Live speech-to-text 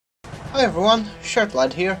Hi everyone,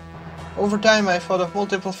 Shirtlad here. Over time I thought of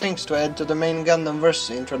multiple things to add to the main Gundam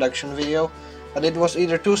vs introduction video, but it was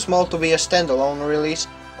either too small to be a standalone release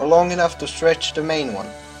or long enough to stretch the main one.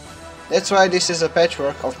 That's why this is a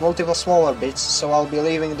patchwork of multiple smaller bits, so I'll be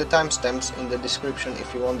leaving the timestamps in the description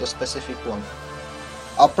if you want a specific one.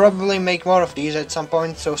 I'll probably make more of these at some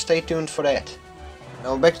point, so stay tuned for that.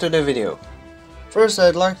 Now back to the video. First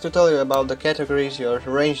I'd like to tell you about the categories your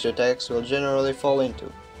ranged attacks will generally fall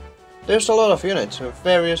into. There's a lot of units with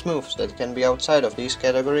various moves that can be outside of these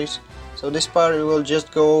categories, so this part we will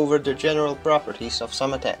just go over the general properties of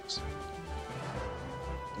some attacks.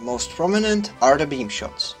 The most prominent are the beam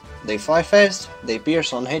shots. They fly fast, they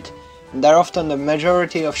pierce on hit, and are often the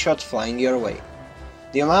majority of shots flying your way.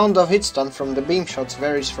 The amount of hit stun from the beam shots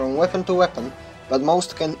varies from weapon to weapon, but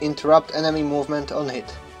most can interrupt enemy movement on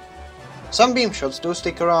hit. Some beam shots do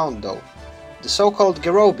stick around though. The so-called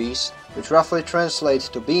Gerobis, which roughly translate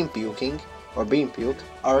to beam puking or beam puke,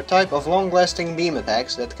 are a type of long-lasting beam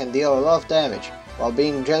attacks that can deal a lot of damage while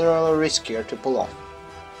being generally riskier to pull off.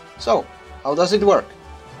 So, how does it work?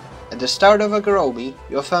 At the start of a Gerobi,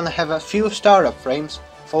 you often have a few startup frames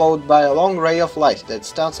followed by a long ray of light that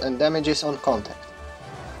stuns and damages on contact.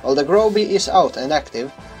 While the Gerobi is out and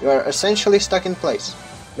active, you are essentially stuck in place,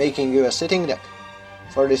 making you a sitting duck.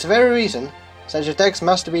 For this very reason, such attacks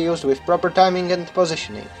must be used with proper timing and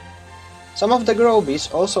positioning. Some of the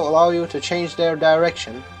Gerobis also allow you to change their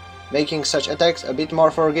direction, making such attacks a bit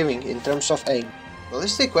more forgiving in terms of aim.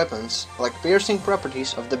 Ballistic weapons lack piercing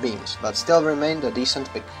properties of the beams, but still remain a decent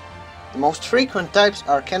pick. The most frequent types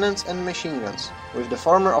are cannons and machine guns, with the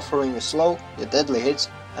former offering slow yet deadly hits,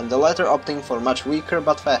 and the latter opting for much weaker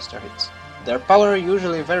but faster hits. Their power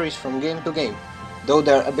usually varies from game to game, though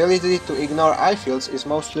their ability to ignore eye fields is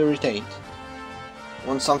mostly retained.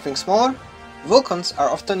 Want something smaller? Vulcans are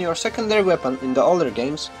often your secondary weapon in the older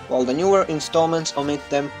games, while the newer installments omit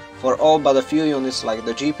them for all but a few units like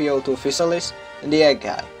the GPO-2 Physalis and the Egg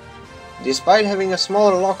Guy. Despite having a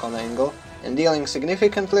smaller lock-on angle and dealing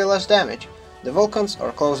significantly less damage, the Vulcans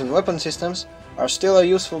or close-in weapon systems are still a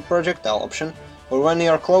useful projectile option for when you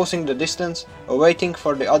are closing the distance or waiting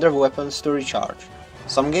for the other weapons to recharge.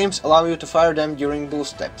 Some games allow you to fire them during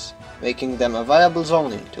boost steps, making them a viable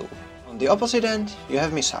zoning tool. On the opposite end, you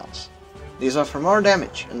have missiles. These offer more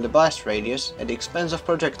damage and the blast radius at the expense of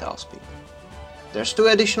projectile speed. There's two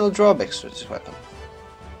additional drawbacks to this weapon.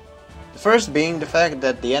 The first being the fact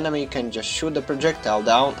that the enemy can just shoot the projectile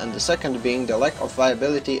down, and the second being the lack of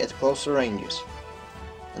viability at closer ranges.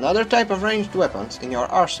 Another type of ranged weapons in your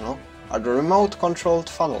arsenal are the remote-controlled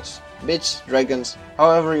funnels, bits, dragons,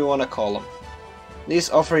 however you wanna call them. These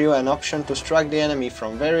offer you an option to strike the enemy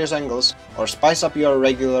from various angles or spice up your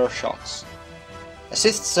regular shots.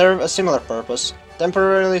 Assists serve a similar purpose,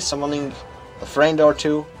 temporarily summoning a friend or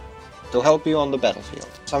two to help you on the battlefield.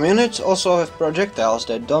 Some units also have projectiles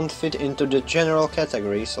that don't fit into the general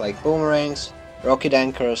categories like boomerangs, rocket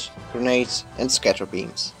anchors, grenades and scatter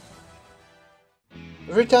beams.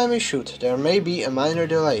 Every time you shoot, there may be a minor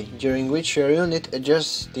delay, during which your unit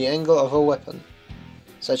adjusts the angle of a weapon.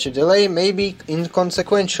 Such a delay may be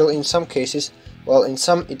inconsequential in some cases, while in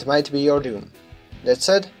some it might be your doom. That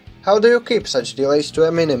said, how do you keep such delays to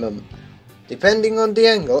a minimum? Depending on the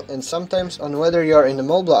angle and sometimes on whether you are in the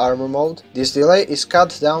mobile armor mode, this delay is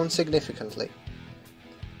cut down significantly.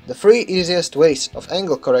 The three easiest ways of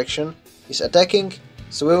angle correction is attacking,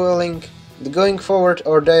 swiveling, and going forward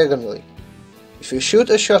or diagonally. If you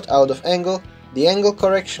shoot a shot out of angle, the angle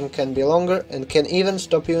correction can be longer and can even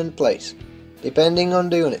stop you in place, depending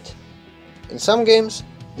on the unit. In some games,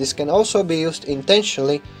 this can also be used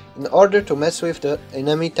intentionally in order to mess with the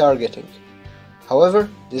enemy targeting. However,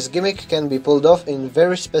 this gimmick can be pulled off in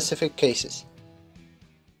very specific cases.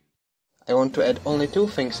 I want to add only two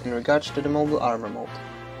things in regards to the mobile armor mode.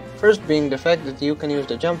 First being the fact that you can use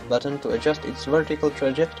the jump button to adjust its vertical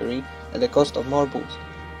trajectory at the cost of more boost.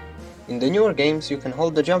 In the newer games you can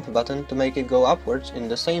hold the jump button to make it go upwards in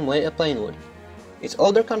the same way a plane would. Its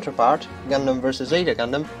older counterpart, Gundam vs Zeta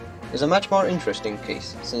Gundam, is a much more interesting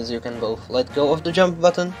case, since you can both let go of the jump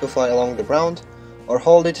button to fly along the ground, or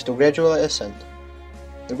hold it to gradually ascend.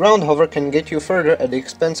 The ground hover can get you further at the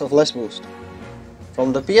expense of less boost.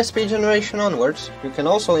 From the PSP generation onwards, you can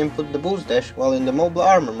also input the boost dash while in the mobile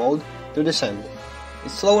armor mode to descend.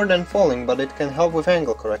 It's slower than falling, but it can help with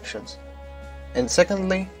angle corrections. And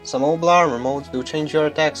secondly, some mobile armor modes do change your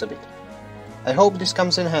attacks a bit. I hope this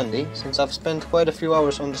comes in handy, since I've spent quite a few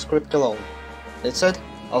hours on the script alone. That said,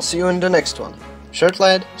 I'll see you in the next one.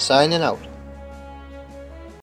 Shirtlad, signing out.